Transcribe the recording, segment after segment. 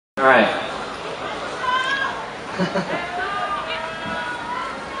All right.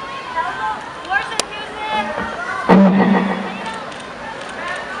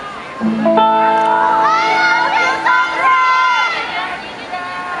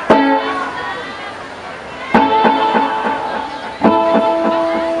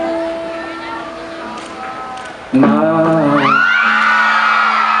 Mom,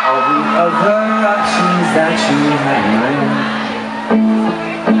 all the other options that you had in mind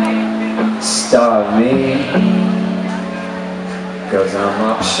starve me, 'cause I'm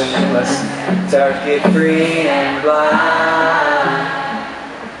optionless, target free and blind.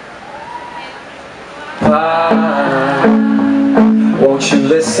 Won't you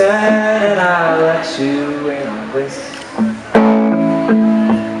listen and I'll let you in on this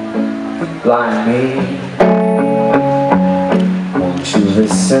blind me. Won't you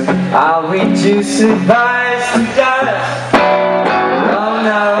listen, I'll reduce advice to dust. Oh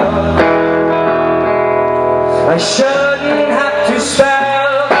no, I shouldn't have to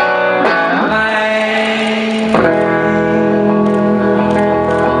spell my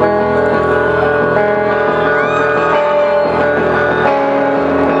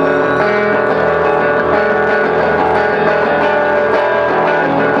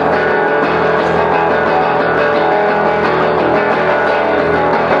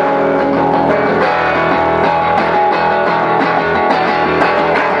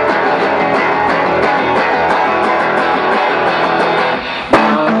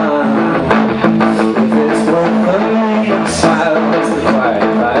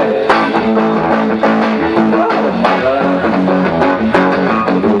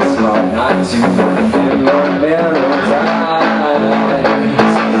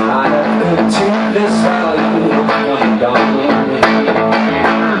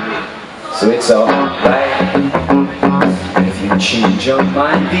so it's alright if you change your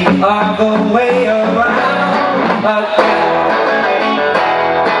mind the other way around. I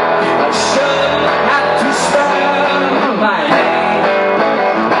shouldn't have to spell my name.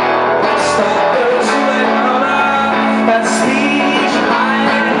 Stop those who ignore that speech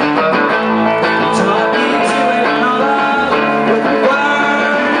behind. Talking to ignore with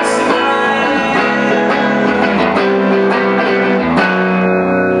words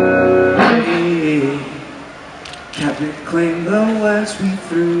can't reclaim the words we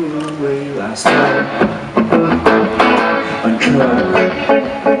threw away last night. Uncut.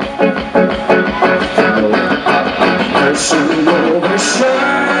 Person over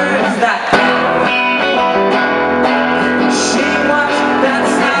shirts that she wants,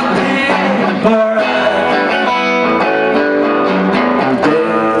 that's not paper.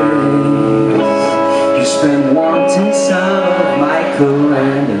 Days you spend wanting some of Michael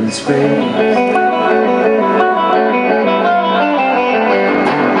Landon's face.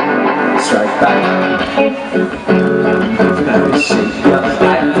 Strike back. Now shake your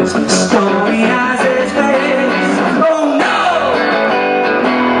life as stormy as its face. Oh no!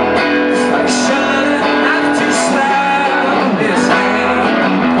 I shouldn't have to spell this name.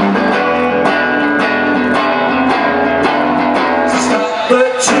 Stop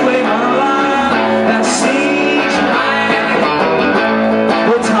but you ain't alone. That siege line.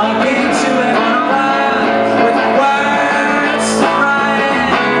 We're talking to it with words to rhyme.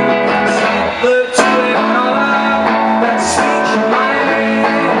 But you ain't alone, that speech of mine.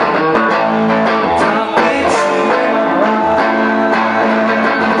 Talking to it.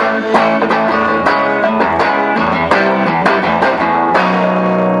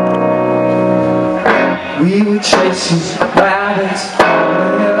 We were chasing rabbits on the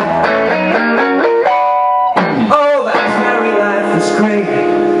hill. Oh, that fairy life was great,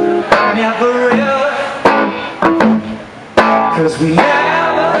 never real. 'Cause we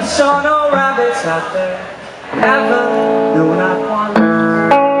never saw no rabbits out there, never, no not one.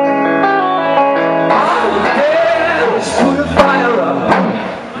 All we did was put a fire up,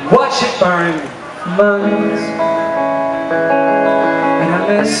 watch it burn months. And I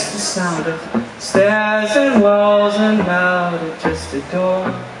miss the sound of stairs and walls, and now they're just a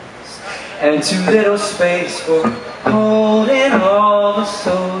doors and too little space for holding all the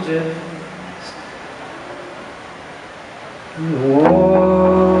soldiers. Whoa.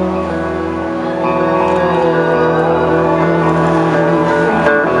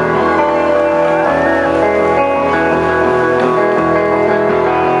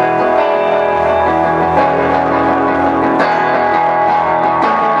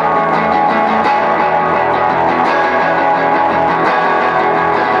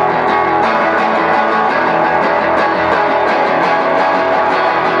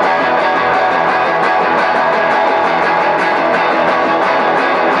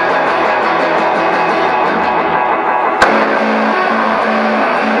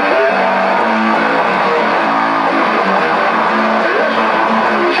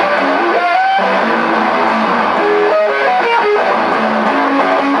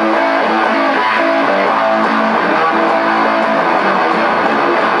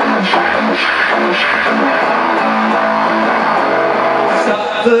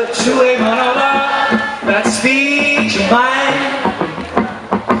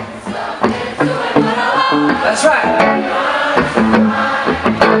 That's right.